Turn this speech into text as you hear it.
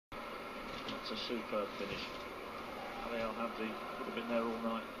That's a superb finish. They'll have would have been there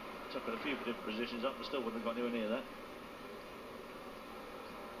all night. Took it a few different positions up, but still wouldn't have got anywhere near that.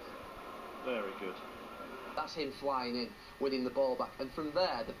 Very good. That's him flying in, winning the ball back, and from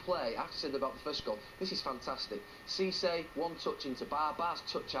there the play. I said about the first goal, this is fantastic. Cisse, one touch into Bar's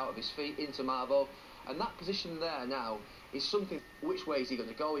touch out of his feet into Marvo, and that position there now is something. Which way is he going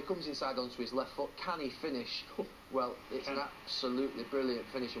to go? He comes inside onto his left foot. Can he finish? Well, it's an absolutely brilliant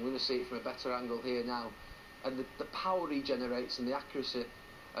finish, and we're going to see it from a better angle here now. And the power he generates and the accuracy,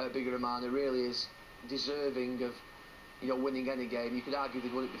 Bigirimana really is deserving of, you know, winning any game. You could argue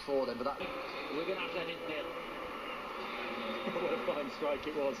they'd won it before then, but that. Wigan Athletic nil. What a fine strike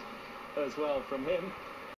it was as well from him.